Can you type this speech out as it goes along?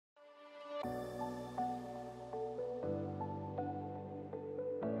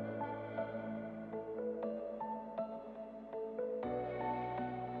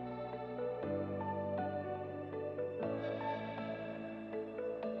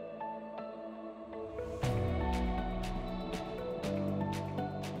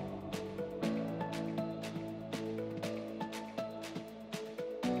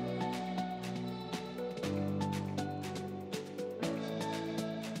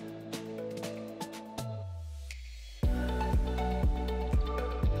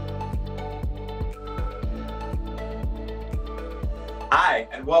Hi,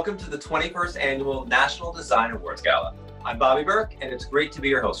 and welcome to the 21st Annual National Design Awards Gala. I'm Bobby Berk, and it's great to be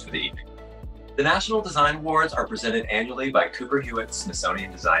your host for the evening. The National Design Awards are presented annually by Cooper Hewitt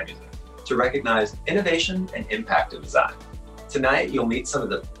Smithsonian Design Museum to recognize innovation and impact of design. Tonight, you'll meet some of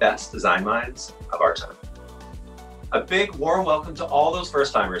the best design minds of our time. A big warm welcome to all those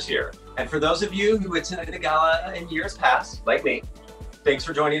first-timers here. And for those of you who attended the gala in years past, like me, thanks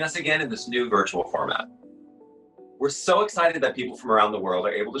for joining us again in this new virtual format. We're so excited that people from around the world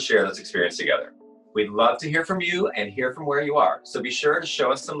are able to share this experience together. We'd love to hear from you and hear from where you are. So be sure to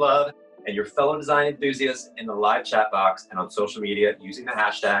show us some love and your fellow design enthusiasts in the live chat box and on social media using the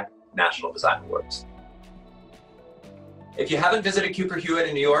hashtag National Design Awards. If you haven't visited Cooper Hewitt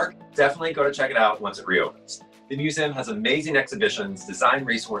in New York, definitely go to check it out once it reopens. The museum has amazing exhibitions, design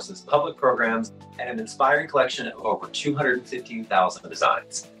resources, public programs, and an inspiring collection of over 215,000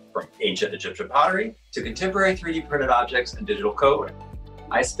 designs. From ancient Egyptian pottery to contemporary 3D printed objects and digital code.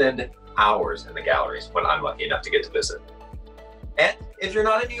 I spend hours in the galleries when I'm lucky enough to get to visit. And if you're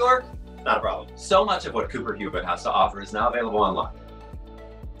not in New York, not a problem. So much of what Cooper Hewitt has to offer is now available online.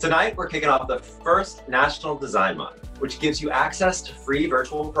 Tonight, we're kicking off the first National Design Month, which gives you access to free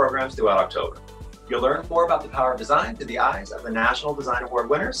virtual programs throughout October. You'll learn more about the power of design through the eyes of the National Design Award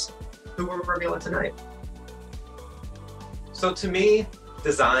winners, who we're revealing tonight. So to me,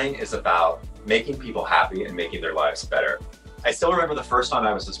 design is about making people happy and making their lives better. I still remember the first time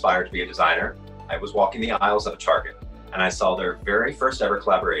I was inspired to be a designer. I was walking the aisles of a Target and I saw their very first ever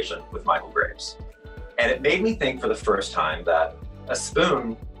collaboration with Michael Graves. And it made me think for the first time that a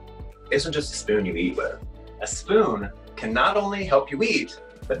spoon isn't just a spoon you eat with. A spoon can not only help you eat,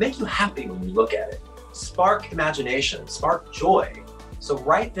 but make you happy when you look at it. Spark imagination, spark joy. So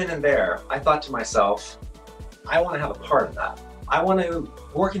right then and there, I thought to myself, I want to have a part in that. I want to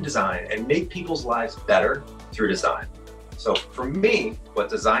work in design and make people's lives better through design. So for me, what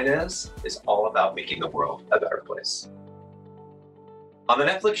design is all about making the world a better place. On the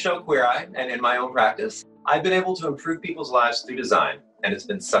Netflix show Queer Eye and in my own practice, I've been able to improve people's lives through design, and it's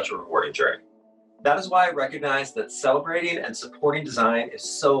been such a rewarding journey. That is why I recognize that celebrating and supporting design is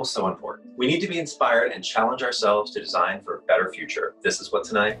so important. We need to be inspired and challenge ourselves to design for a better future. This is what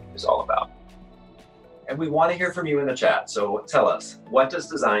tonight is all about. And we want to hear from you in the chat. So tell us, what does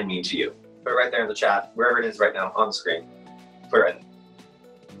design mean to you? Put it right there in the chat, wherever it is right now on the screen. Put it right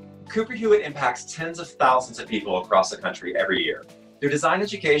there. Cooper Hewitt impacts tens of thousands of people across the country every year. Through design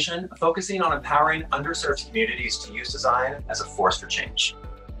education, focusing on empowering underserved communities to use design as a force for change.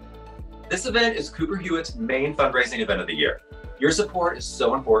 This event is Cooper Hewitt's main fundraising event of the year. Your support is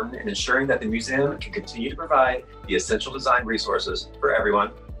so important in ensuring that the museum can continue to provide the essential design resources for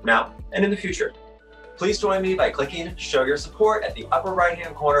everyone now and in the future. Please join me by clicking Show Your Support at the upper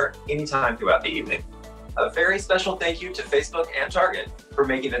right-hand corner anytime throughout the evening. A very special thank you to Facebook and Target for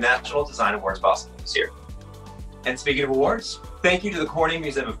making the National Design Awards possible this year. And speaking of awards, thank you to the Corning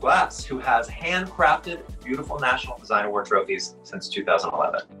Museum of Glass, who has handcrafted beautiful National Design Award trophies since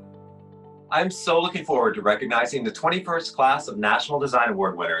 2011. I'm so looking forward to recognizing the 21st class of National Design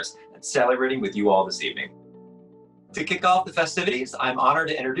Award winners and celebrating with you all this evening. To kick off the festivities, I'm honored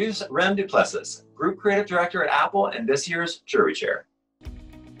to introduce Rem Duplessis, Group Creative Director at Apple and this year's Jury Chair.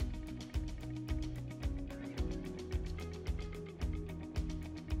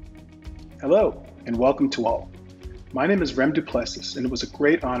 Hello, and welcome to all. My name is Rem Duplessis, and it was a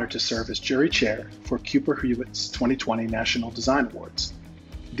great honor to serve as Jury Chair for Cooper Hewitt's 2020 National Design Awards.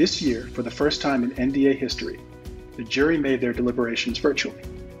 This year, for the first time in NDA history, the jury made their deliberations virtually.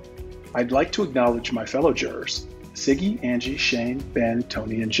 I'd like to acknowledge my fellow jurors, Siggy, Angie, Shane, Ben,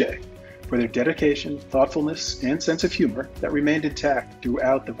 Tony, and Jay, for their dedication, thoughtfulness, and sense of humor that remained intact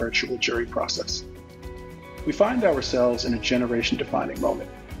throughout the virtual jury process. We find ourselves in a generation-defining moment.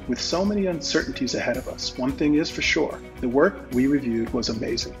 With so many uncertainties ahead of us, one thing is for sure, the work we reviewed was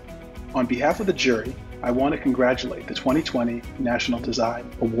amazing. On behalf of the jury, I want to congratulate the 2020 National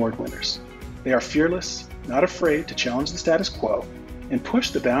Design Award winners. They are fearless, not afraid to challenge the status quo, and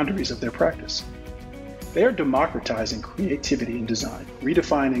push the boundaries of their practice. They are democratizing creativity in design,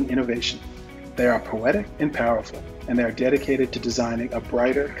 redefining innovation. They are poetic and powerful, and they are dedicated to designing a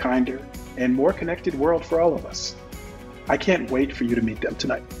brighter, kinder, and more connected world for all of us. I can't wait for you to meet them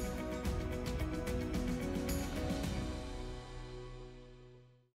tonight.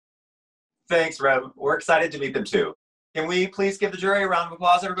 Thanks, Rem. We're excited to meet them too. Can we please give the jury a round of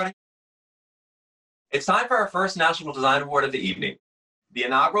applause, everybody? It's time for our first National Design Award of the evening. The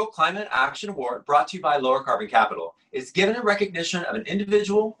inaugural Climate Action Award, brought to you by Lower Carbon Capital, is given in recognition of an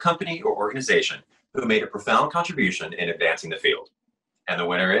individual, company, or organization who made a profound contribution in advancing the field. And the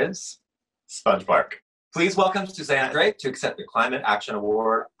winner is SpongeBark. Please welcome Susanna Drake to accept the Climate Action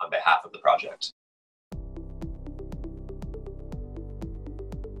Award on behalf of the project.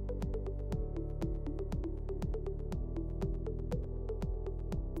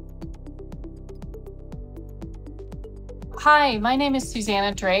 Hi, my name is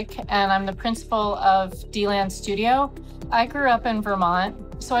Susanna Drake, and I'm the principal of D-Land Studio. I grew up in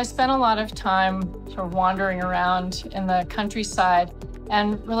Vermont, so I spent a lot of time sort of wandering around in the countryside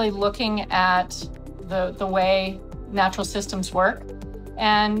and really looking at the way natural systems work.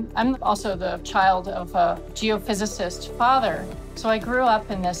 And I'm also the child of a geophysicist father. So I grew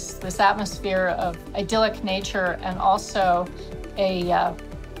up in this atmosphere of idyllic nature and also a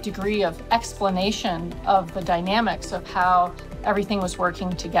degree of explanation of the dynamics of how everything was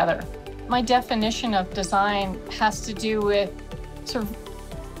working together. My definition of design has to do with sort of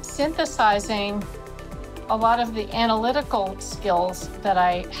synthesizing a lot of the analytical skills that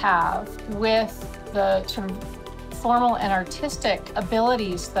I have with the sort of formal and artistic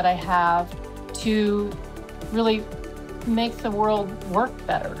abilities that I have to really make the world work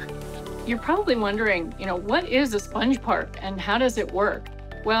better. You're probably wondering, what is a sponge park and how does it work?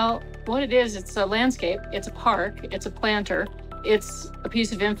 Well, what it is, it's a landscape, it's a park, it's a planter, it's a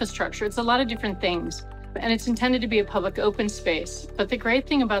piece of infrastructure, it's a lot of different things. And it's intended to be a public open space. But the great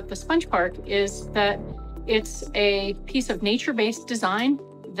thing about the sponge park is that it's a piece of nature-based design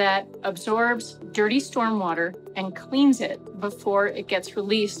that absorbs dirty stormwater and cleans it before it gets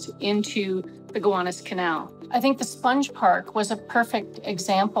released into the Gowanus Canal. I think the sponge park was a perfect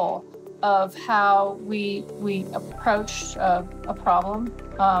example of how we approached a problem.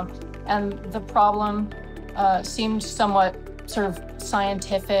 And the problem seemed somewhat sort of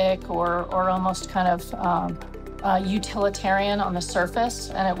scientific or almost kind of utilitarian on the surface.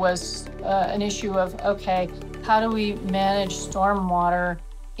 And it was an issue of, okay, how do we manage stormwater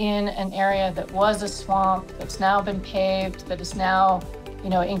in an area that was a swamp, that's now been paved, that is now,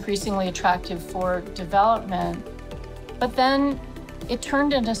 increasingly attractive for development. But then it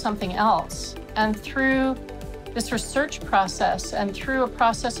turned into something else. And through this research process and through a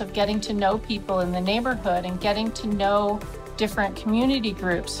process of getting to know people in the neighborhood and getting to know different community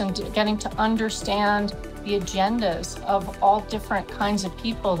groups and getting to understand the agendas of all different kinds of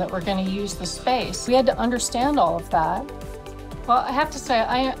people that were going to use the space, we had to understand all of that. Well, I have to say,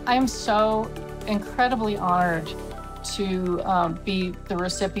 I am so incredibly honored to be the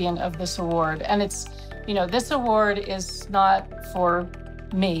recipient of this award. And it's, this award is not for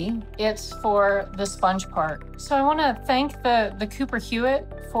me, it's for the Sponge Park. So I want to thank the Cooper Hewitt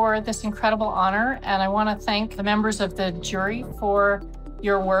for this incredible honor, and I want to thank the members of the jury for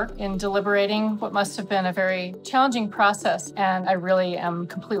your work in deliberating what must have been a very challenging process, and I really am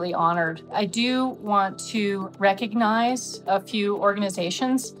completely honored. I do want to recognize a few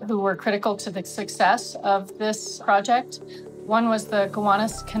organizations who were critical to the success of this project. One was the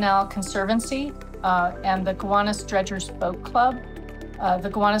Gowanus Canal Conservancy and the Gowanus Dredgers Boat Club, the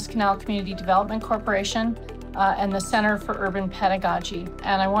Gowanus Canal Community Development Corporation, and the Center for Urban Pedagogy.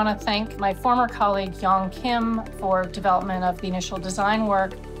 And I want to thank my former colleague, Yong Kim, for development of the initial design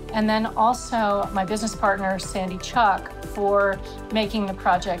work, and then also my business partner, Sandy Chuck, for making the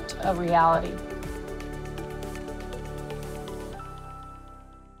project a reality.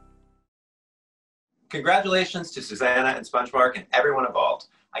 Congratulations to Susanna and Sponge Park and everyone involved.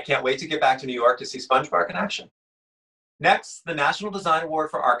 I can't wait to get back to New York to see Sponge Park in action. Next, the National Design Award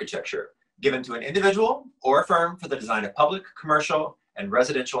for Architecture, given to an individual or a firm for the design of public, commercial, and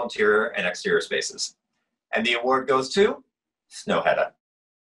residential interior and exterior spaces. And the award goes to Snøhetta.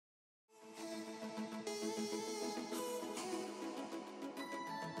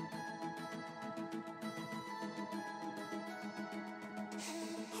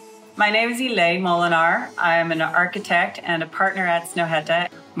 My name is Elaine Molinar. I'm an architect and a partner at Snøhetta.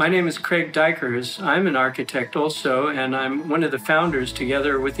 My name is Craig Dykers. I'm an architect also, and I'm one of the founders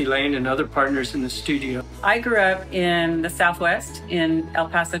together with Elaine and other partners in the studio. I grew up in the Southwest in El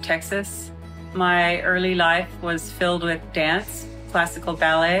Paso, Texas. My early life was filled with dance, classical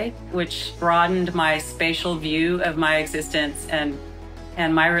ballet, which broadened my spatial view of my existence and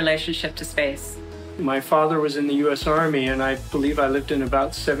my relationship to space. My father was in the U.S. Army, and I believe I lived in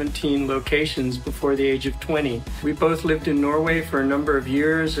about 17 locations before the age of 20. We both lived in Norway for a number of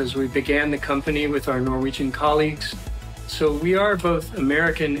years as we began the company with our Norwegian colleagues. So we are both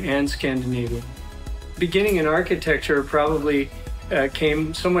American and Scandinavian. Beginning in architecture probably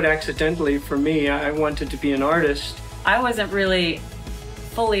came somewhat accidentally for me. I wanted to be an artist. I wasn't really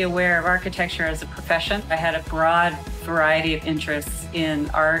fully aware of architecture as a profession. I had a broad variety of interests in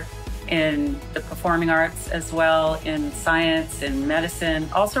art, in the performing arts as well, in science, in medicine,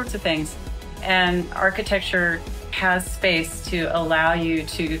 all sorts of things. And architecture has space to allow you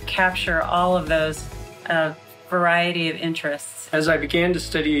to capture all of those variety of interests. As I began to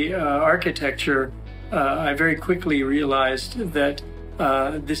study architecture, I very quickly realized that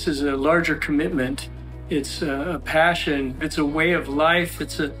this is a larger commitment. It's a passion, it's a way of life,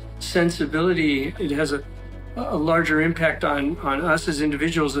 it's a sensibility. It has a larger impact on us as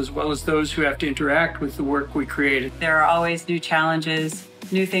individuals as well as those who have to interact with the work we created. There are always new challenges,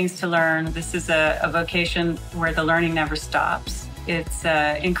 new things to learn. This is a vocation where the learning never stops. It's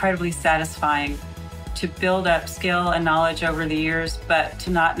incredibly satisfying to build up skill and knowledge over the years, but to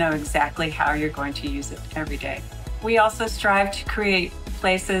not know exactly how you're going to use it every day. We also strive to create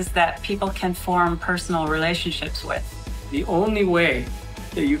places that people can form personal relationships with. The only way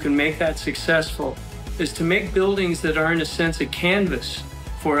that you can make that successful is to make buildings that are, in a sense, a canvas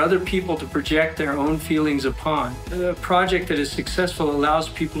for other people to project their own feelings upon. A project that is successful allows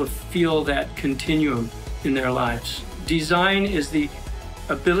people to feel that continuum in their lives. Design is the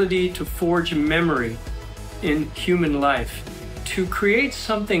ability to forge memory in human life, to create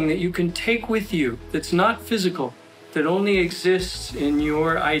something that you can take with you that's not physical, that only exists in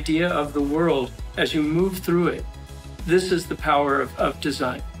your idea of the world as you move through it. This is the power of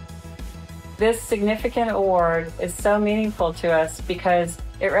design. This significant award is so meaningful to us because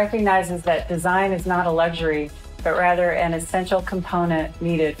it recognizes that design is not a luxury, but rather an essential component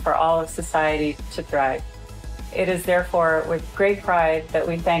needed for all of society to thrive. It is therefore with great pride that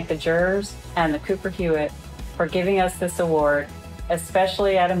we thank the jurors and the Cooper Hewitt for giving us this award,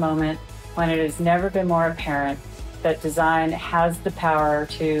 especially at a moment when it has never been more apparent that design has the power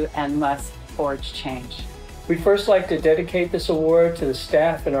to and must forge change. We'd first like to dedicate this award to the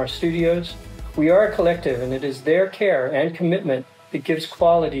staff in our studios. We are a collective, and it is their care and commitment that gives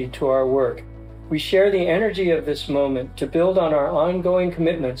quality to our work. We share the energy of this moment to build on our ongoing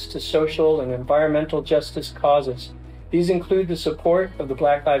commitments to social and environmental justice causes. These include the support of the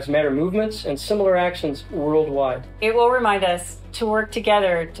Black Lives Matter movements and similar actions worldwide. It will remind us to work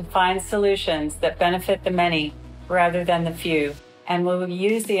together to find solutions that benefit the many rather than the few, and we will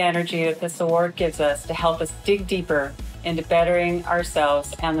use the energy that this award gives us to help us dig deeper into bettering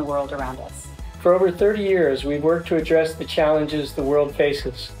ourselves and the world around us. For over 30 years, we've worked to address the challenges the world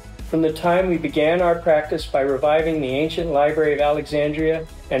faces. From the time we began our practice by reviving the ancient Library of Alexandria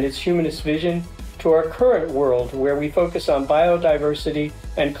and its humanist vision, to our current world where we focus on biodiversity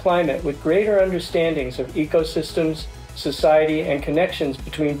and climate with greater understandings of ecosystems, society, and connections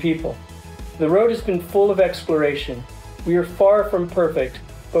between people. The road has been full of exploration. We are far from perfect,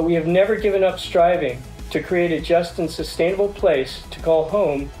 but we have never given up striving to create a just and sustainable place to call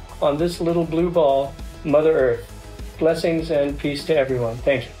home on this little blue ball, Mother Earth. Blessings and peace to everyone.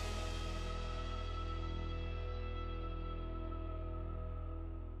 Thank you.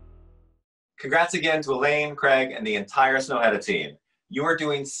 Congrats again to Elaine, Craig, and the entire Snøhetta team. You are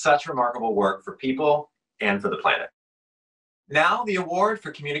doing such remarkable work for people and for the planet. Now, the award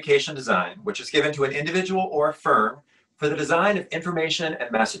for communication design, which is given to an individual or a firm for the design of information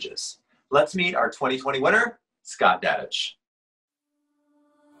and messages. Let's meet our 2020 winner, Scott Dadich.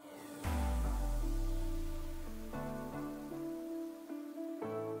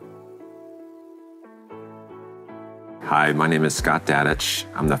 Hi, my name is Scott Dadich.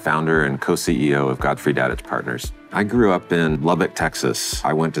 I'm the founder and co-CEO of Godfrey Dadich Partners. I grew up in Lubbock, Texas.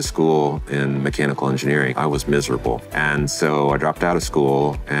 I went to school in mechanical engineering. I was miserable. And so I dropped out of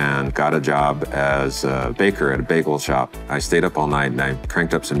school and got a job as a baker at a bagel shop. I stayed up all night and I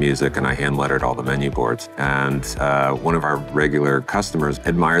cranked up some music and I hand lettered all the menu boards. And one of our regular customers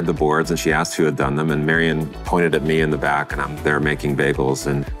admired the boards and she asked who had done them. And Marion pointed at me in the back and I'm there making bagels.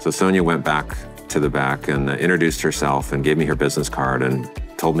 And so Sonia went back to the back and introduced herself and gave me her business card and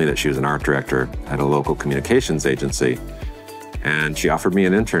told me that she was an art director at a local communications agency. And she offered me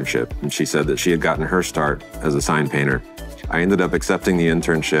an internship. And she said that she had gotten her start as a sign painter. I ended up accepting the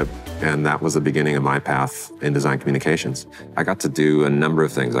internship, and that was the beginning of my path in design communications. I got to do a number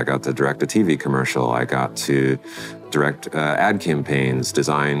of things. I got to direct a TV commercial. I got to direct ad campaigns,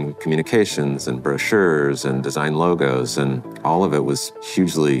 design communications and brochures and design logos, and all of it was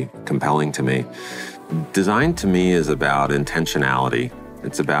hugely compelling to me. Design to me is about intentionality.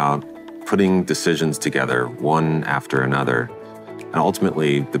 It's about putting decisions together, one after another. And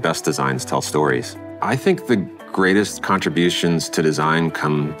ultimately, the best designs tell stories. I think the greatest contributions to design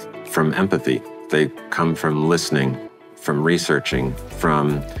come from empathy. They come from listening, from researching,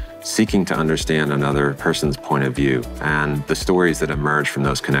 from seeking to understand another person's point of view and the stories that emerge from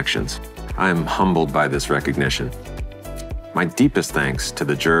those connections. I'm humbled by this recognition. My deepest thanks to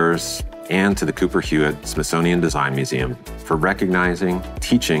the jurors and to the Cooper Hewitt Smithsonian Design Museum for recognizing,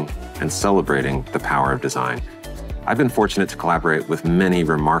 teaching, and celebrating the power of design. I've been fortunate to collaborate with many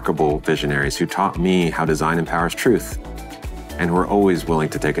remarkable visionaries who taught me how design empowers truth and who are always willing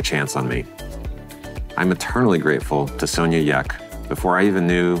to take a chance on me. I'm eternally grateful to Sonia Yek. Before I even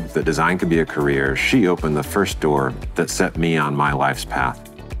knew that design could be a career, she opened the first door that set me on my life's path.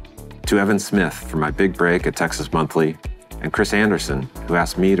 To Evan Smith for my big break at Texas Monthly, and Chris Anderson, who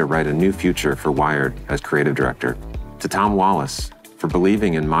asked me to write a new future for Wired as creative director. To Tom Wallace for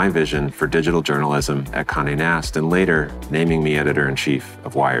believing in my vision for digital journalism at Condé Nast and later naming me editor-in-chief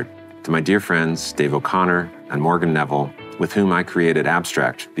of Wired. To my dear friends Dave O'Connor and Morgan Neville, with whom I created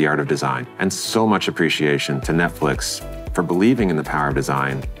Abstract, The Art of Design. And so much appreciation to Netflix for believing in the power of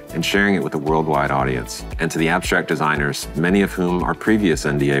design and sharing it with a worldwide audience. And to the Abstract designers, many of whom are previous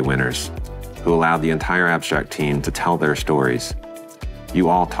NDA winners, who allowed the entire Abstract team to tell their stories. You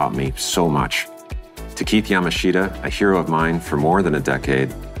all taught me so much. To Keith Yamashita, a hero of mine for more than a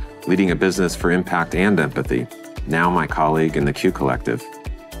decade, leading a business for impact and empathy, now my colleague in the Q Collective.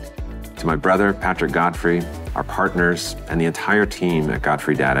 To my brother, Patrick Godfrey, our partners, and the entire team at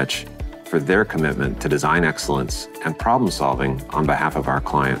Godfrey Dadich for their commitment to design excellence and problem solving on behalf of our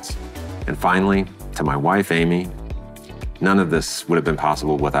clients. And finally, to my wife, Amy, none of this would have been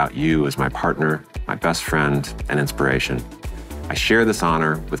possible without you as my partner, my best friend, and inspiration. I share this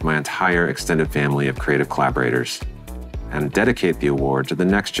honor with my entire extended family of creative collaborators and dedicate the award to the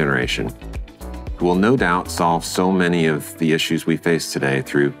next generation, who will no doubt solve so many of the issues we face today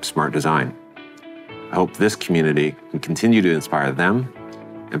through smart design. I hope this community can continue to inspire them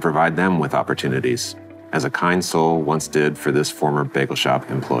and provide them with opportunities, as a kind soul once did for this former bagel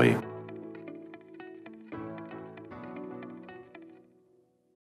shop employee.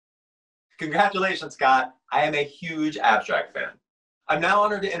 Congratulations, Scott. I am a huge Abstract fan. I'm now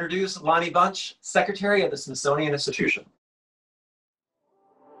honored to introduce Lonnie Bunch, Secretary of the Smithsonian Institution.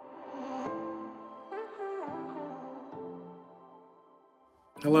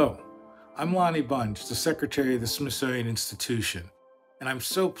 Hello, I'm Lonnie Bunch, the Secretary of the Smithsonian Institution, and I'm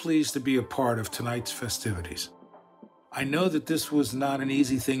so pleased to be a part of tonight's festivities. I know that this was not an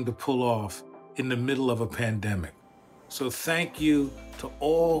easy thing to pull off in the middle of a pandemic, so thank you to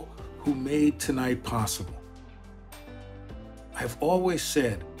all who made tonight possible. I've always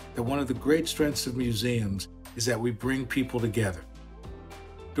said that one of the great strengths of museums is that we bring people together.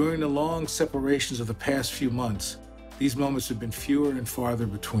 During the long separations of the past few months, these moments have been fewer and farther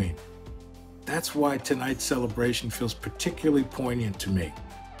between. That's why tonight's celebration feels particularly poignant to me.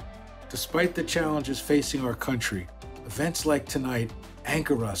 Despite the challenges facing our country, events like tonight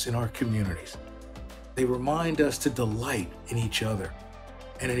anchor us in our communities. They remind us to delight in each other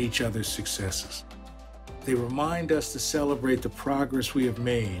and in each other's successes. They remind us to celebrate the progress we have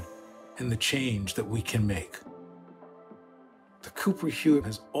made and the change that we can make. The Cooper Hewitt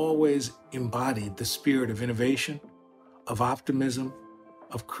has always embodied the spirit of innovation, of optimism,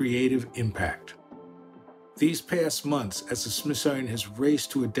 of creative impact. These past months, as the Smithsonian has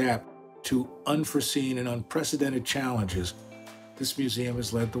raced to adapt to unforeseen and unprecedented challenges, this museum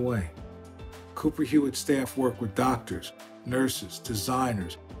has led the way. Cooper Hewitt staff work with doctors, nurses,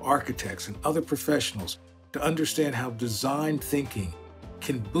 designers, architects, and other professionals to understand how design thinking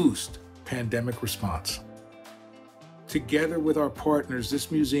can boost pandemic response. Together with our partners,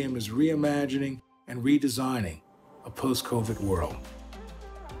 this museum is reimagining and redesigning a post-COVID world.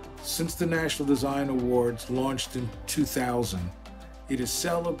 Since the National Design Awards launched in 2000, it has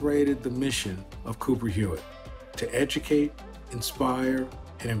celebrated the mission of Cooper Hewitt to educate, inspire,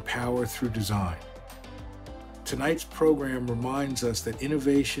 and empower through design. Tonight's program reminds us that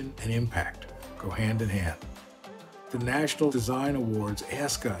innovation and impact go hand in hand. The National Design Awards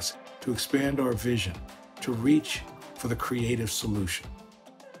ask us to expand our vision, to reach for the creative solution.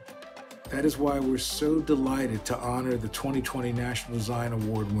 That is why we're so delighted to honor the 2020 National Design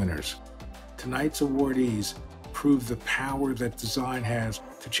Award winners. Tonight's awardees prove the power that design has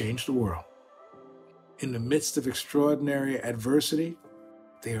to change the world. In the midst of extraordinary adversity,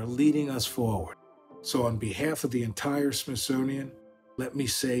 they are leading us forward. So on behalf of the entire Smithsonian, let me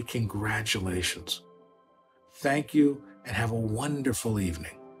say congratulations. Thank you and have a wonderful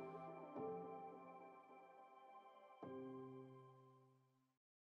evening.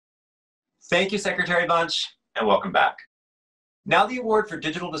 Thank you, Secretary Bunch, and welcome back. Now the award for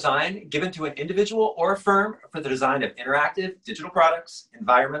digital design given to an individual or a firm for the design of interactive digital products,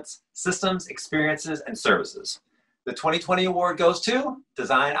 environments, systems, experiences, and services. The 2020 award goes to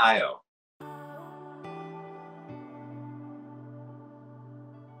Design.io.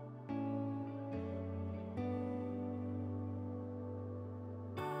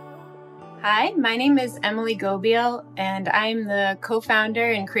 Hi, my name is Emily Gobiel, and I'm the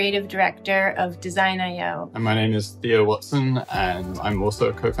co-founder and creative director of Design.io. And my name is Theo Watson, and I'm also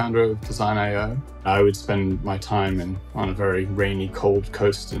a co-founder of Design.io. I would spend my time on a very rainy, cold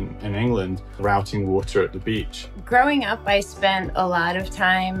coast in England, routing water at the beach. Growing up, I spent a lot of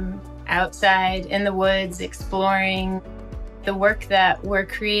time outside in the woods, exploring. The work that we're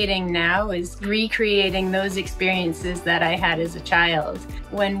creating now is recreating those experiences that I had as a child.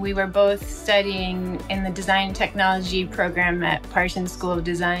 When we were both studying in the design technology program at Parsons School of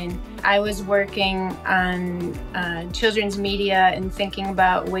Design, I was working on children's media and thinking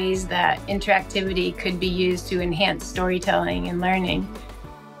about ways that interactivity could be used to enhance storytelling and learning.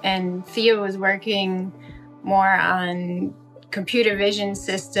 And Theo was working more on computer vision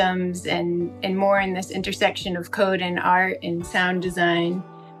systems and more in this intersection of code and art and sound design.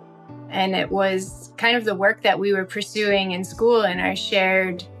 And it was kind of the work that we were pursuing in school and our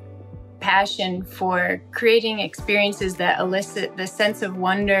shared passion for creating experiences that elicit the sense of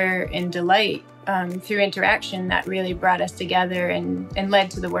wonder and delight through interaction that really brought us together and led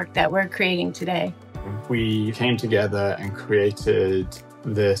to the work that we're creating today. We came together and created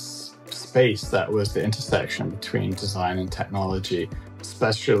this space that was the intersection between design and technology,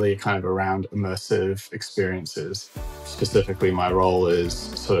 especially kind of around immersive experiences. Specifically, my role is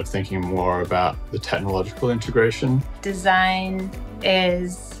sort of thinking more about the technological integration. Design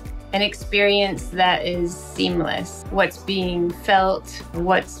is an experience that is seamless. What's being felt,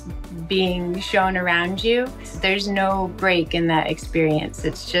 what's being shown around you, there's no break in that experience.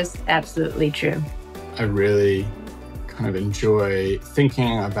 It's just absolutely true. I really kind of enjoy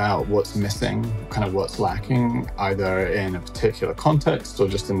thinking about what's missing, kind of what's lacking, either in a particular context or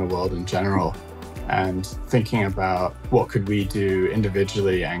just in the world in general, and thinking about what could we do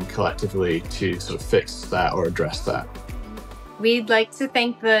individually and collectively to sort of fix that or address that. We'd like to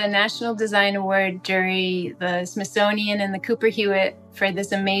thank the National Design Award jury, the Smithsonian, and the Cooper Hewitt for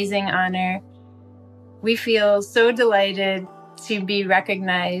this amazing honor. We feel so delighted to be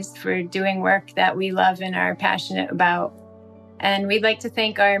recognized for doing work that we love and are passionate about. And we'd like to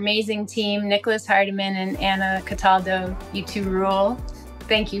thank our amazing team, Nicholas Hardiman and Anna Cataldo. You two rule.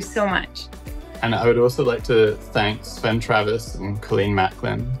 Thank you so much. And I would also like to thank Sven Travis and Colleen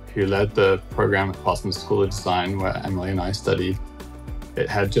Macklin, who led the program at Parsons School of Design, where Emily and I studied. It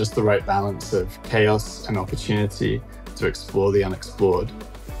had just the right balance of chaos and opportunity to explore the unexplored.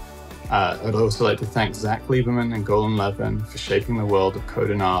 I'd also like to thank Zach Lieberman and Golan Levin for shaping the world of code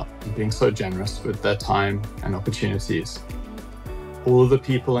and art and being so generous with their time and opportunities. All of the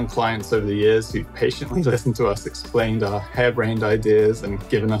people and clients over the years who've patiently listened to us, explained our harebrained ideas and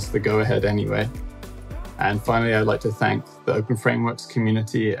given us the go-ahead anyway. And finally, I'd like to thank the Open Frameworks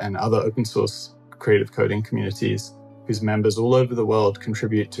community and other open source creative coding communities whose members all over the world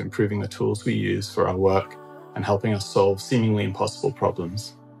contribute to improving the tools we use for our work and helping us solve seemingly impossible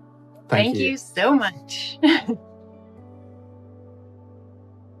problems. Thank you so much.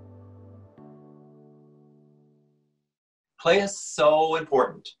 Play is so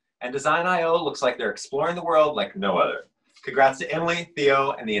important, and Design.io looks like they're exploring the world like no other. Congrats to Emily,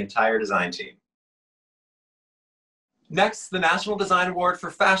 Theo, and the entire design team. Next, the National Design Award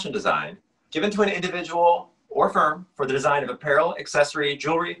for Fashion Design, given to an individual or firm for the design of apparel, accessory,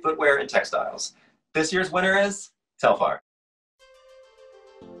 jewelry, footwear, and textiles. This year's winner is Telfar.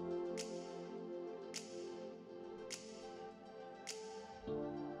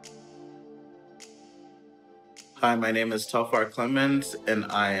 Hi, my name is Telfar Clemens, and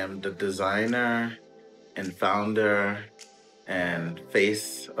I am the designer and founder and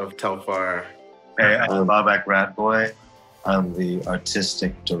face of Telfar. Hey, I'm Babak Radboy. I'm the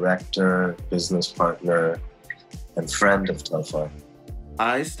artistic director, business partner, and friend of Telfar.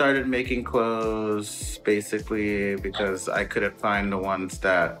 I started making clothes basically because I couldn't find the ones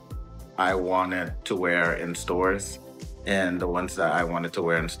that I wanted to wear in stores. And the ones that I wanted to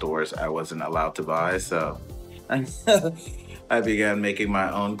wear in stores, I wasn't allowed to buy, so I began making my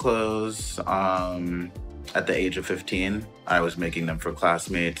own clothes at the age of 15. I was making them for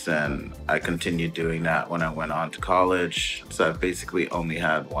classmates, and I continued doing that when I went on to college. So I basically only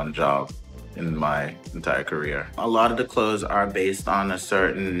had one job in my entire career. A lot of the clothes are based on a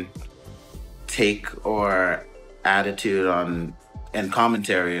certain take or attitude on and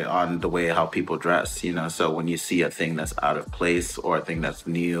commentary on the way how people dress, you know? So when you see a thing that's out of place or a thing that's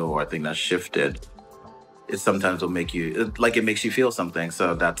new or a thing that's shifted, it sometimes will make you, like it makes you feel something.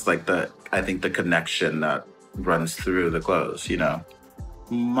 So that's like I think the connection that runs through the clothes, you know?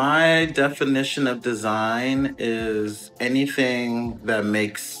 My definition of design is anything that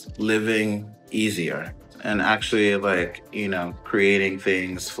makes living easier. and actually creating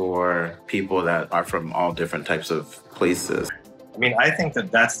things for people that are from all different types of places. I mean, I think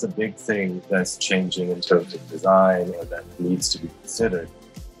that that's the big thing that's changing in terms of design, or that needs to be considered.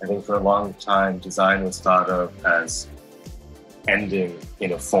 I think for a long time, design was thought of as ending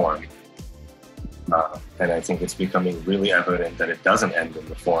in a form. And I think it's becoming really evident that it doesn't end in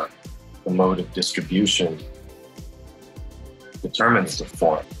the form. The mode of distribution determines the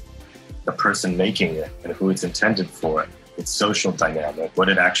form, the person making it and who it's intended for, its social dynamic, what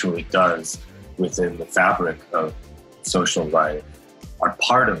it actually does within the fabric of social life are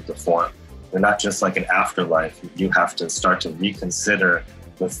part of the form. They're not just like an afterlife. You have to start to reconsider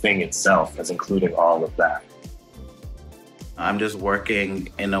the thing itself as including all of that. I'm just working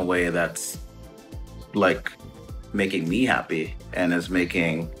in a way that's like making me happy and is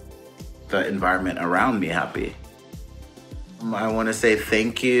making the environment around me happy. I want to say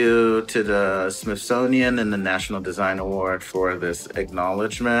thank you to the Smithsonian and the National Design Award for this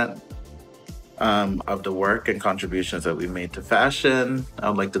acknowledgement of the work and contributions that we made to fashion. I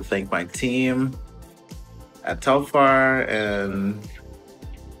would like to thank my team at Telfar, and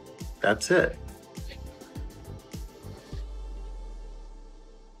that's it.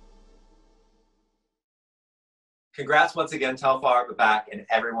 Congrats once again, Telfar, Babak, and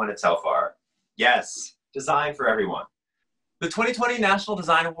everyone at Telfar. Yes, design for everyone. The 2020 National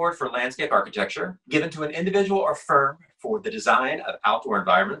Design Award for Landscape Architecture, given to an individual or firm for the design of outdoor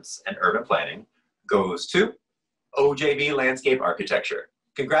environments and urban planning, goes to OJB Landscape Architecture.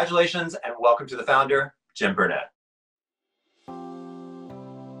 Congratulations and welcome to the founder, Jim Burnett.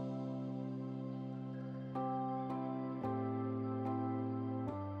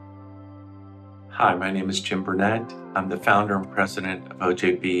 Hi, my name is Jim Burnett. I'm the founder and president of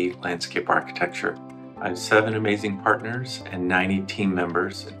OJB Landscape Architecture. I have 7 amazing partners and 90 team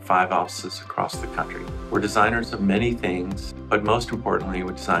members in 5 offices across the country. We're designers of many things, but most importantly,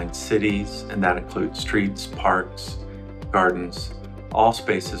 we design cities, and that includes streets, parks, gardens, all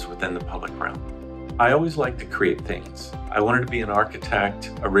spaces within the public realm. I always like to create things. I wanted to be an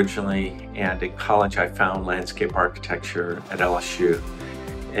architect originally, and in college I found landscape architecture at LSU.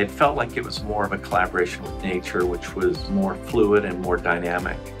 It felt like it was more of a collaboration with nature, which was more fluid and more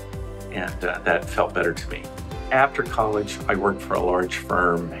dynamic. And that felt better to me. After college, I worked for a large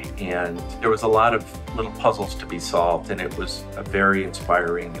firm, and there was a lot of little puzzles to be solved, and it was a very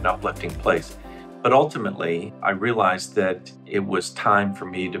inspiring and uplifting place. But ultimately, I realized that it was time for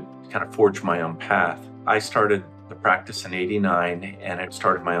me to kind of forge my own path. I started the practice in '89, and I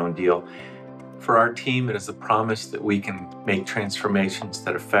started my own deal. For our team, it is the promise that we can make transformations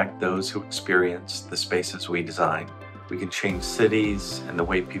that affect those who experience the spaces we design. We can change cities and the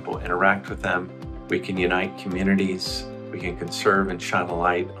way people interact with them. We can unite communities. We can conserve and shine a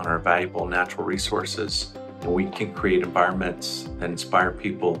light on our valuable natural resources. And we can create environments that inspire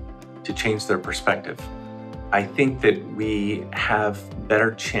people to change their perspective. I think that we have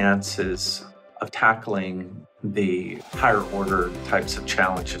better chances of tackling the higher order types of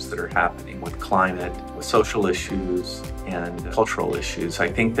challenges that are happening with climate, with social issues, and cultural issues. I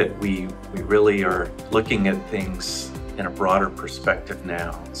think that we really are looking at things in a broader perspective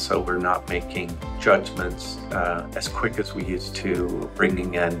now. So we're not making judgments as quick as we used to,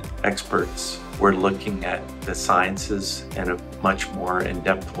 bringing in experts. We're looking at the sciences in a much more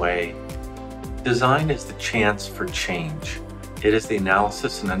in-depth way. Design is the chance for change. It is the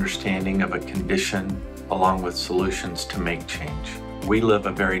analysis and understanding of a condition along with solutions to make change. We live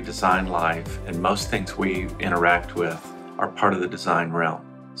a very design life, and most things we interact with are part of the design realm.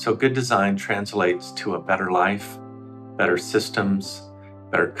 So good design translates to a better life, better systems,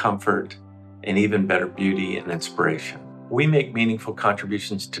 better comfort, and even better beauty and inspiration. We make meaningful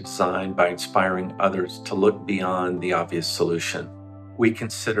contributions to design by inspiring others to look beyond the obvious solution. We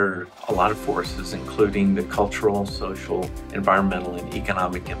consider a lot of forces, including the cultural, social, environmental, and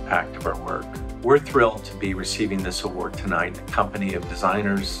economic impact of our work. We're thrilled to be receiving this award tonight, a company of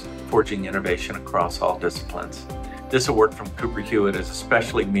designers forging innovation across all disciplines. This award from Cooper Hewitt is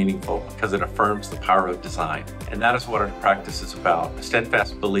especially meaningful because it affirms the power of design. And that is what our practice is about, a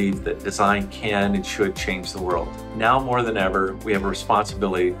steadfast belief that design can and should change the world. Now more than ever, we have a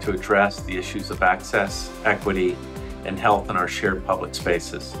responsibility to address the issues of access, equity, and health in our shared public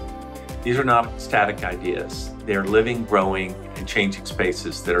spaces. These are not static ideas. They are living, growing, and changing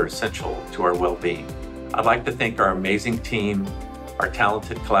spaces that are essential to our well-being. I'd like to thank our amazing team, our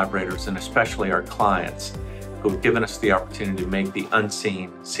talented collaborators, and especially our clients who have given us the opportunity to make the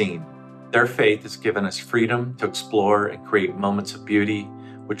unseen seen. Their faith has given us freedom to explore and create moments of beauty,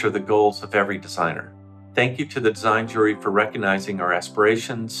 which are the goals of every designer. Thank you to the design jury for recognizing our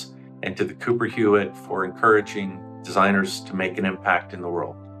aspirations and to the Cooper Hewitt for encouraging designers to make an impact in the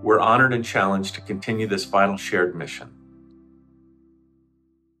world. We're honored and challenged to continue this vital shared mission.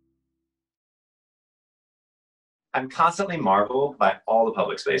 I'm constantly marveled by all the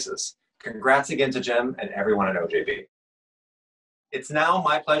public spaces. Congrats again to Jim and everyone at OJB. It's now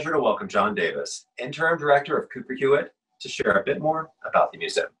my pleasure to welcome John Davis, Interim Director of Cooper Hewitt, to share a bit more about the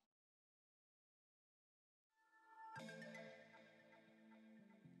museum.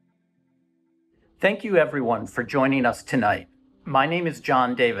 Thank you everyone for joining us tonight. My name is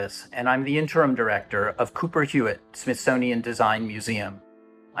John Davis, and I'm the Interim Director of Cooper Hewitt Smithsonian Design Museum.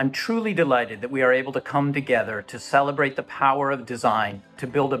 I'm truly delighted that we are able to come together to celebrate the power of design to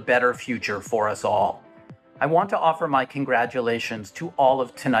build a better future for us all. I want to offer my congratulations to all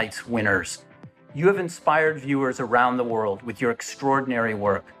of tonight's winners. You have inspired viewers around the world with your extraordinary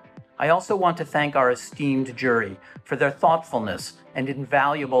work. I also want to thank our esteemed jury for their thoughtfulness and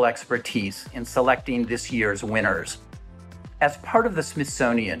invaluable expertise in selecting this year's winners. As part of the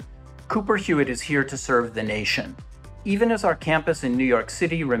Smithsonian, Cooper Hewitt is here to serve the nation. Even as our campus in New York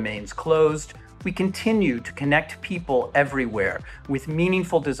City remains closed, we continue to connect people everywhere with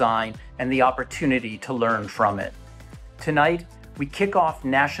meaningful design and the opportunity to learn from it. Tonight, we kick off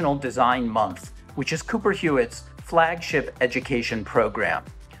National Design Month, which is Cooper Hewitt's flagship education program.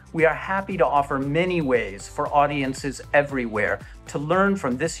 We are happy to offer many ways for audiences everywhere to learn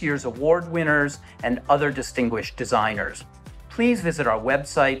from this year's award winners and other distinguished designers. Please visit our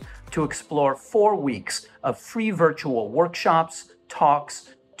website to explore 4 weeks of free virtual workshops,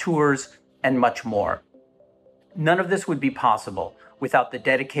 talks, tours, and much more. None of this would be possible without the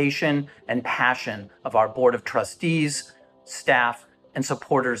dedication and passion of our Board of Trustees, staff, and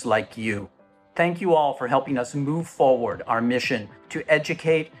supporters like you. Thank you all for helping us move forward our mission to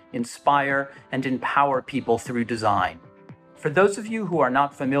educate, inspire, and empower people through design. For those of you who are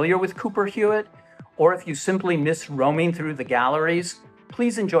not familiar with Cooper Hewitt, or if you simply miss roaming through the galleries,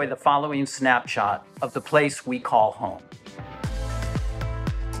 please enjoy the following snapshot of the place we call home.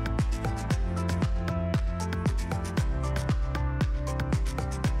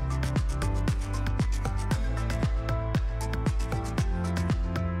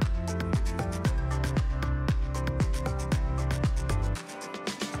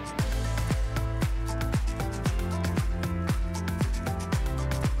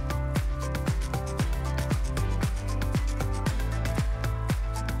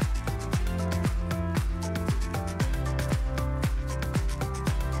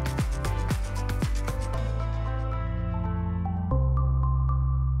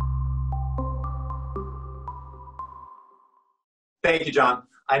 Thank you, John.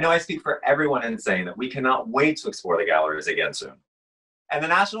 I know I speak for everyone in saying that we cannot wait to explore the galleries again soon. And the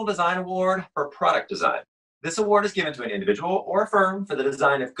National Design Award for Product Design. This award is given to an individual or a firm for the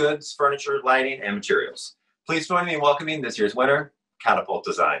design of goods, furniture, lighting, and materials. Please join me in welcoming this year's winner, Catapult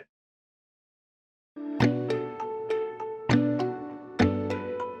Design.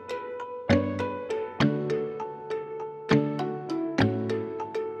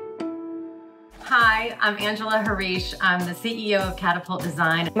 Hi, I'm Angela Harish. I'm the CEO of Catapult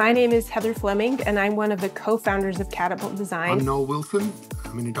Design. My name is Heather Fleming, and I'm one of the co-founders of Catapult Design. I'm Noel Wilson.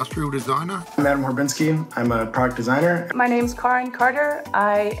 I'm an industrial designer. I'm Adam Horbinsky. I'm a product designer. My name's Karen Carter.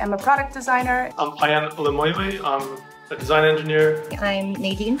 I am a product designer. I'm Payan Olamoiwe. I'm a design engineer. I'm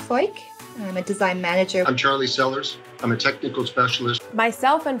Nadine Foyk. I'm a design manager. I'm Charlie Sellers. I'm a technical specialist.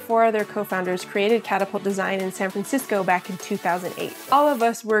 Myself and 4 other co-founders created Catapult Design in San Francisco back in 2008. All of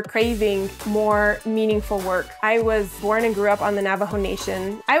us were craving more meaningful work. I was born and grew up on the Navajo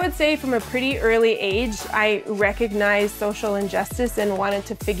Nation. I would say from a pretty early age, I recognized social injustice and wanted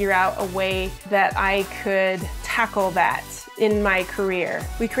to figure out a way that I could tackle that in my career.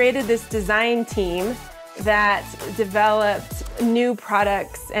 We created this design team that developed new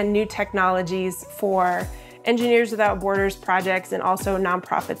products and new technologies for Engineers Without Borders projects and also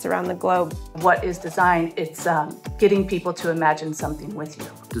nonprofits around the globe. What is design? It's getting people to imagine something with you.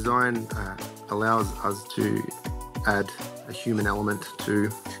 Design allows us to add a human element to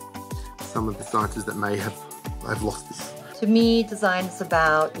some of the sciences that may have lost this. To me, design is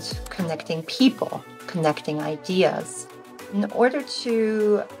about connecting people, connecting ideas. In order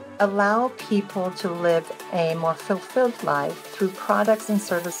to allow people to live a more fulfilled life through products and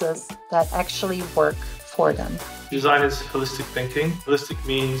services that actually work for them. Design is holistic thinking. Holistic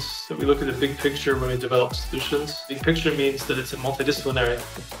means that we look at the big picture when we develop solutions. Big picture means that it's a multidisciplinary.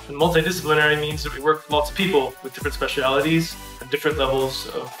 And multidisciplinary means that we work with lots of people with different specialities and different levels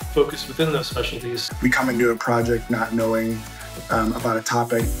of focus within those specialties. We come into a project not knowing about a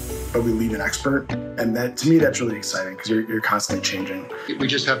topic, but we leave an expert. And that, to me, that's really exciting because you're constantly changing. We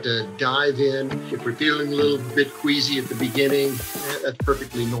just have to dive in. If we're feeling a little bit queasy at the beginning, that's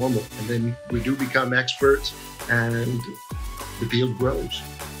perfectly normal. And then we do become experts and the field grows.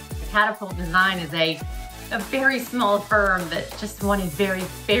 Catapult Design is a very small firm that just won a very,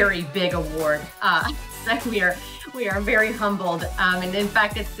 very big award. So we are very humbled. And in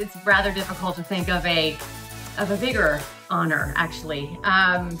fact, it's rather difficult to think of a bigger honor, actually.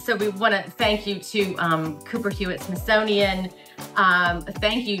 So we want to thank you to Cooper Hewitt Smithsonian.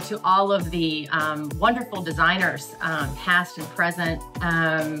 Thank you to all of the wonderful designers, past and present,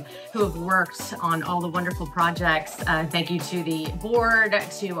 who have worked on all the wonderful projects. Thank you to the board,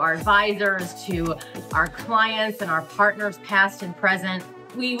 to our advisors, to our clients and our partners, past and present.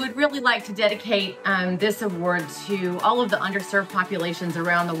 We would really like to dedicate this award to all of the underserved populations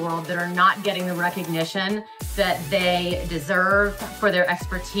around the world that are not getting the recognition that they deserve for their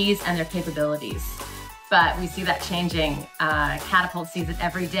expertise and their capabilities. But we see that changing. Catapult sees it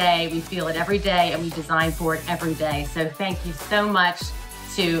every day, we feel it every day, and we design for it every day. So thank you so much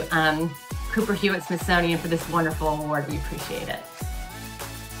to Cooper Hewitt Smithsonian for this wonderful award. We appreciate it.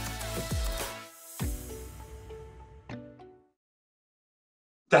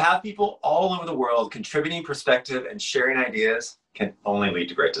 To have people all over the world contributing perspective and sharing ideas can only lead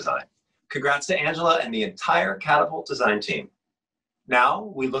to great design. Congrats to Angela and the entire Catapult design team. Now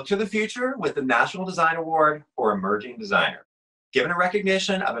we look to the future with the National Design Award for Emerging Designer, given a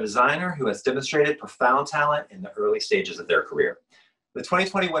recognition of a designer who has demonstrated profound talent in the early stages of their career. The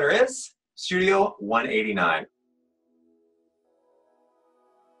 2020 winner is Studio 189.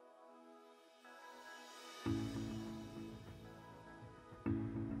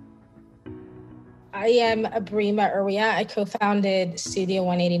 I am Abrima Urwia. I co-founded Studio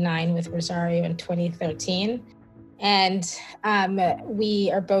 189 with Rosario in 2013. And we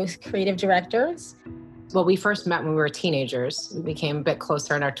are both creative directors. Well, we first met when we were teenagers. We became a bit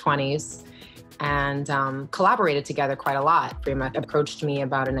closer in our 20s and collaborated together quite a lot. Abrima approached me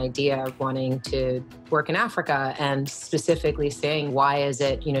about an idea of wanting to work in Africa and specifically saying, why is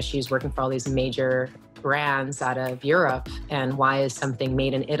it, she's working for all these major brands out of Europe, and why is something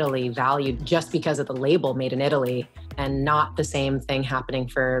made in Italy valued just because of the label made in Italy and not the same thing happening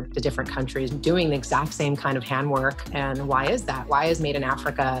for the different countries doing the exact same kind of handwork? And why is that? Why is Made in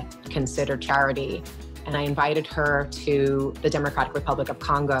Africa considered charity? And I invited her to the Democratic Republic of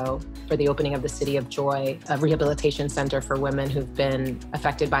Congo for the opening of the City of Joy, a rehabilitation center for women who've been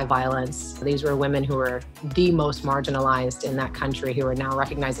affected by violence. These were women who were the most marginalized in that country, who are now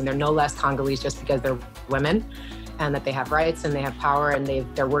recognizing they're no less Congolese just because they're women, and that they have rights and they have power, and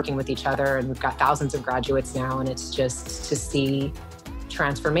they're working with each other. And we've got thousands of graduates now, and it's just to see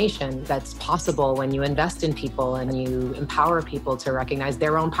transformation that's possible when you invest in people and you empower people to recognize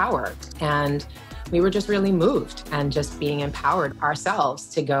their own power. And we were just really moved and just being empowered ourselves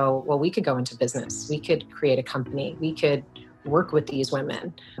to go, well, we could go into business. We could create a company. We could work with these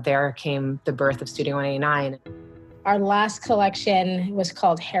women. There came the birth of Studio 189. Our last collection was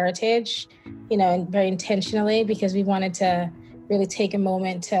called Heritage, very intentionally, because we wanted to really take a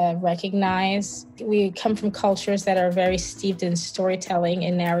moment to recognize we come from cultures that are very steeped in storytelling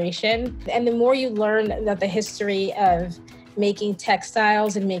and narration. And the more you learn about the history of making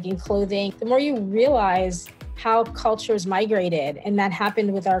textiles and making clothing, the more you realize how cultures migrated, and that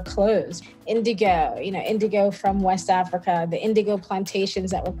happened with our clothes. Indigo from West Africa, the indigo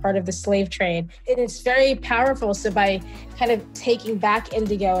plantations that were part of the slave trade. And it's very powerful. So by kind of taking back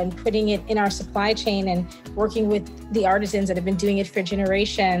indigo and putting it in our supply chain and working with the artisans that have been doing it for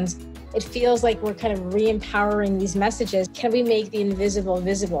generations, it feels like we're kind of re-empowering these messages. Can we make the invisible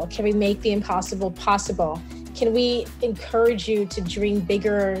visible? Can we make the impossible possible? Can we encourage you to dream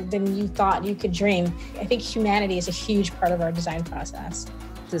bigger than you thought you could dream? I think humanity is a huge part of our design process.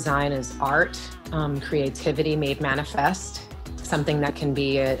 Design is art, creativity made manifest, something that can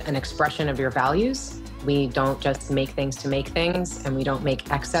be an expression of your values. We don't just make things to make things, and we don't make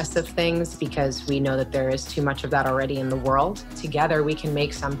excess of things because we know that there is too much of that already in the world. Together, we can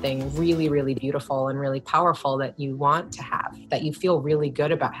make something really, really beautiful and really powerful that you want to have, that you feel really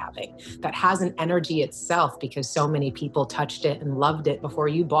good about having, that has an energy itself because so many people touched it and loved it before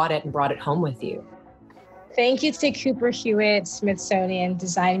you bought it and brought it home with you. Thank you to Cooper Hewitt Smithsonian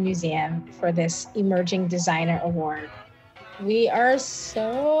Design Museum for this Emerging Designer Award. We are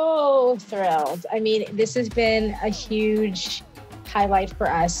so thrilled. I mean, this has been a huge highlight for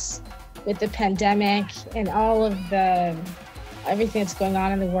us with the pandemic and all of everything that's going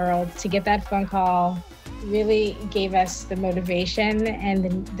on in the world. To get that phone call really gave us the motivation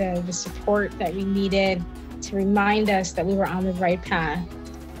and the support that we needed to remind us that we were on the right path.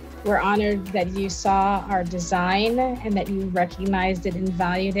 We're honored that you saw our design and that you recognized it and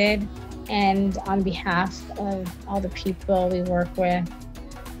valued it. And on behalf of all the people we work with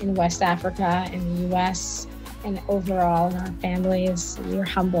in West Africa, in the US, and overall in our families, we're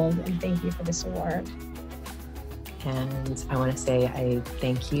humbled and thank you for this award. And I want to say I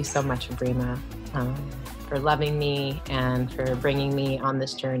thank you so much, Brima, for loving me and for bringing me on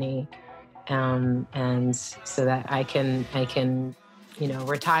this journey, and so that I can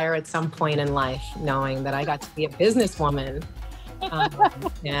retire at some point in life, knowing that I got to be a businesswoman,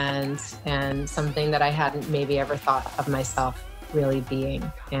 and something that I hadn't maybe ever thought of myself really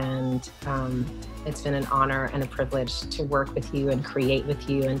being. And it's been an honor and a privilege to work with you and create with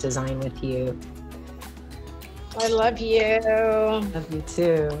you and design with you. I love you. Love you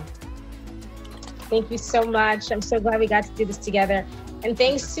too. Thank you so much. I'm so glad we got to do this together. And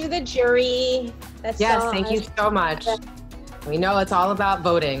thanks to the jury. Yes, thank you so much. We know it's all about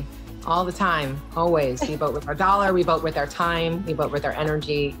voting all the time, always. We vote with our dollar, we vote with our time, we vote with our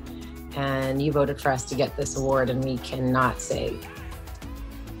energy, and you voted for us to get this award, and we cannot say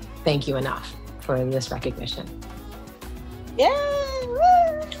thank you enough for this recognition. Yeah.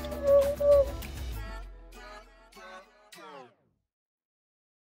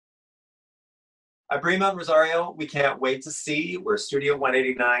 Brima and Rosario, we can't wait to see where Studio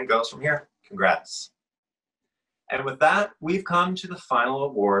 189 goes from here. Congrats. And with that, we've come to the final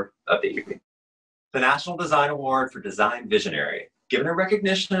award of the evening. The National Design Award for Design Visionary, given in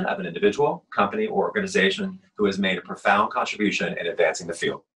recognition of an individual, company, or organization who has made a profound contribution in advancing the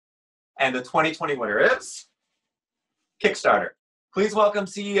field. And the 2020 winner is Kickstarter. Please welcome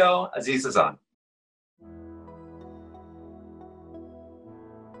CEO Aziz Hassan.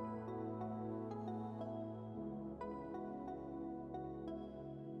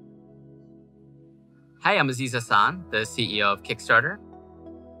 Hi, I'm Aziz Hassan, the CEO of Kickstarter.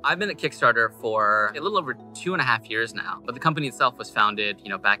 I've been at Kickstarter for a little over 2.5 years now, but the company itself was founded,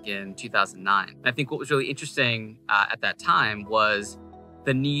 back in 2009. And I think what was really interesting at that time was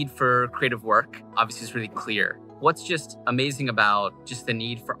the need for creative work. Obviously, is really clear. What's just amazing about just the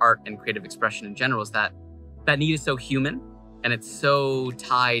need for art and creative expression in general is that that need is so human and it's so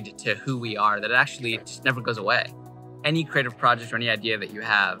tied to who we are that it actually just never goes away. Any creative project or any idea that you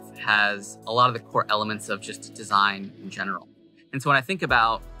have has a lot of the core elements of just design in general. And so when I think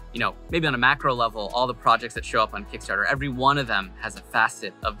about, maybe on a macro level, all the projects that show up on Kickstarter, every one of them has a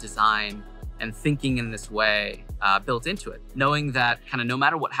facet of design and thinking in this way built into it. Knowing that kind of no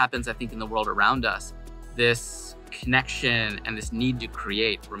matter what happens, I think, in the world around us, this connection and this need to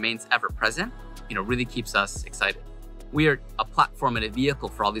create remains ever present, really keeps us excited. We are a platform and a vehicle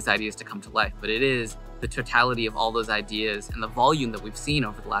for all these ideas to come to life, but it is the totality of all those ideas and the volume that we've seen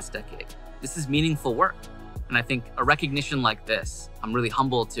over the last decade. This is meaningful work. And I think a recognition like this, I'm really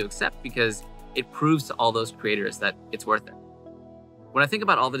humbled to accept because it proves to all those creators that it's worth it. When I think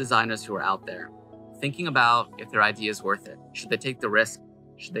about all the designers who are out there, thinking about if their idea is worth it, should they take the risk?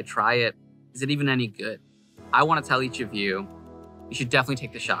 Should they try it? Is it even any good? I want to tell each of you, you should definitely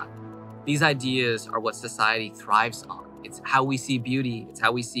take the shot. These ideas are what society thrives on. It's how we see beauty. It's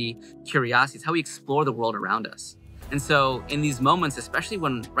how we see curiosity. It's how we explore the world around us. And so in these moments, especially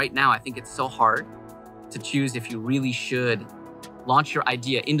when right now, I think it's so hard to choose if you really should launch your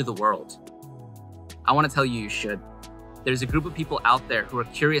idea into the world. I want to tell you, you should. There's a group of people out there who are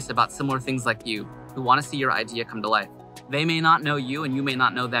curious about similar things like you, who want to see your idea come to life. They may not know you and you may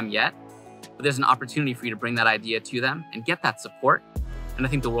not know them yet, but there's an opportunity for you to bring that idea to them and get that support. And I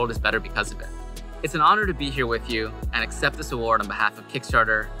think the world is better because of it. It's an honor to be here with you and accept this award on behalf of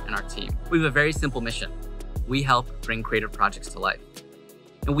Kickstarter and our team. We have a very simple mission. We help bring creative projects to life.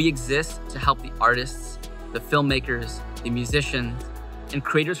 And we exist to help the artists, the filmmakers, the musicians, and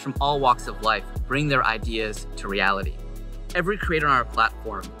creators from all walks of life bring their ideas to reality. Every creator on our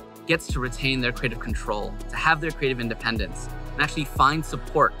platform gets to retain their creative control, to have their creative independence, and actually find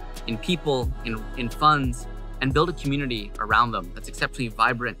support in people, in funds, and build a community around them that's exceptionally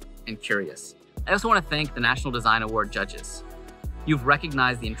vibrant and curious. I also want to thank the National Design Award judges. You've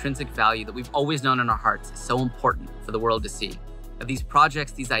recognized the intrinsic value that we've always known in our hearts is so important for the world to see. That these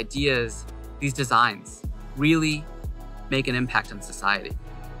projects, these ideas, these designs really make an impact on society.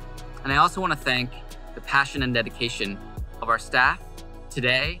 And I also want to thank the passion and dedication of our staff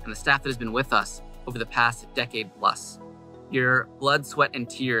today and the staff that has been with us over the past decade plus. Your blood, sweat, and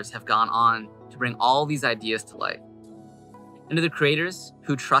tears have gone on to bring all these ideas to life. And to the creators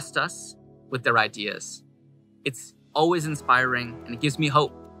who trust us with their ideas, it's always inspiring and it gives me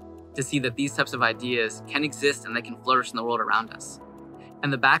hope to see that these types of ideas can exist and they can flourish in the world around us.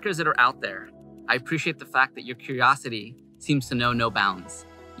 And the backers that are out there, I appreciate the fact that your curiosity seems to know no bounds.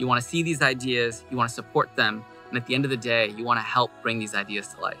 You want to see these ideas, you want to support them, and at the end of the day, you want to help bring these ideas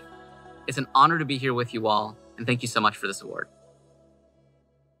to life. It's an honor to be here with you all, and thank you so much for this award.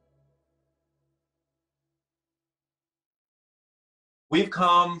 We've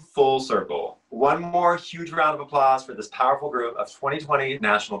come full circle. One more huge round of applause for this powerful group of 2020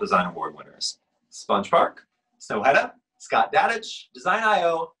 National Design Award winners. Sponge Park, Snowhetta, Scott Dadich,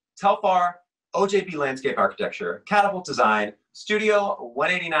 Design.io, Telfar, OJP Landscape Architecture, Catapult Design, Studio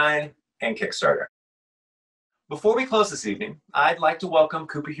 189, and Kickstarter. Before we close this evening, I'd like to welcome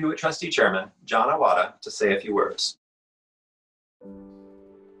Cooper Hewitt Trustee Chairman John Awada to say a few words.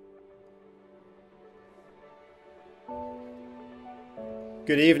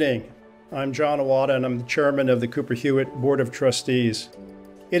 Good evening. I'm John Awada, and I'm the chairman of the Cooper Hewitt Board of Trustees.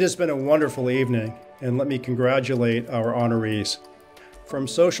 It has been a wonderful evening, and let me congratulate our honorees. From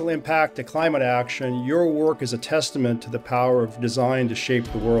social impact to climate action, your work is a testament to the power of design to shape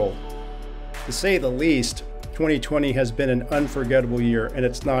the world. To say the least, 2020 has been an unforgettable year, and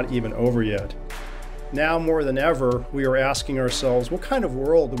it's not even over yet. Now more than ever, we are asking ourselves, what kind of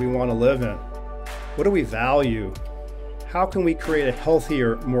world do we want to live in? What do we value? How can we create a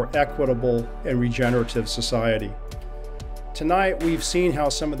healthier, more equitable, and regenerative society? Tonight, we've seen how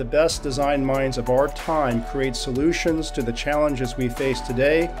some of the best design minds of our time create solutions to the challenges we face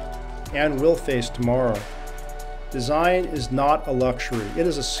today and will face tomorrow. Design is not a luxury. It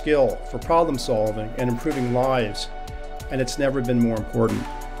is a skill for problem solving and improving lives, and it's never been more important.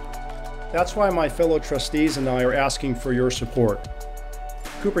 That's why my fellow trustees and I are asking for your support.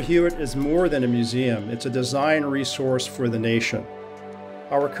 Cooper Hewitt is more than a museum. It's a design resource for the nation.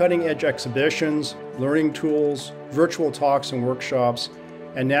 Our cutting-edge exhibitions, learning tools, virtual talks and workshops,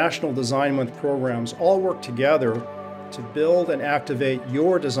 and National Design Month programs all work together to build and activate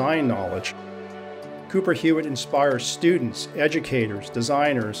your design knowledge. Cooper Hewitt inspires students, educators,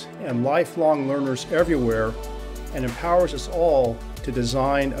 designers, and lifelong learners everywhere, and empowers us all to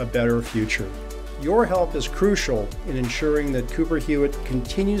design a better future. Your help is crucial in ensuring that Cooper Hewitt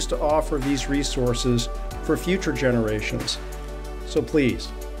continues to offer these resources for future generations. So please,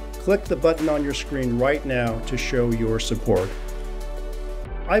 click the button on your screen right now to show your support.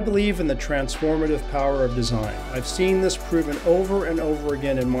 I believe in the transformative power of design. I've seen this proven over and over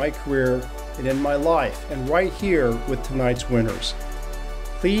again in my career and in my life, and right here with tonight's winners.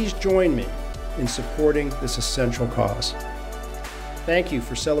 Please join me in supporting this essential cause. Thank you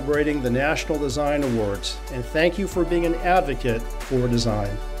for celebrating the National Design Awards, and thank you for being an advocate for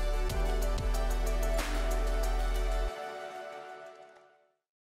design.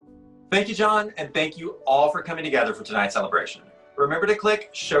 Thank you, John, and thank you all for coming together for tonight's celebration. Remember to click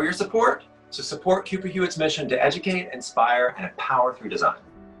Show Your Support to support Cooper Hewitt's mission to educate, inspire, and empower through design.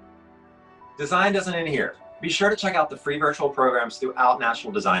 Design doesn't end here. Be sure to check out the free virtual programs throughout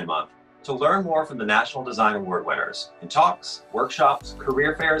National Design Month to learn more from the National Design Award winners in talks, workshops,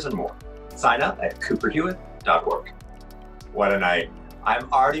 career fairs, and more. Sign up at cooperhewitt.org. What a night. I'm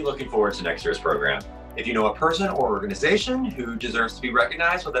already looking forward to next year's program. If you know a person or organization who deserves to be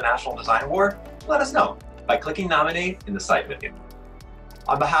recognized with a National Design Award, let us know by clicking Nominate in the site menu.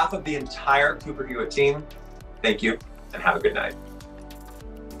 On behalf of the entire Cooper Hewitt team, thank you and have a good night.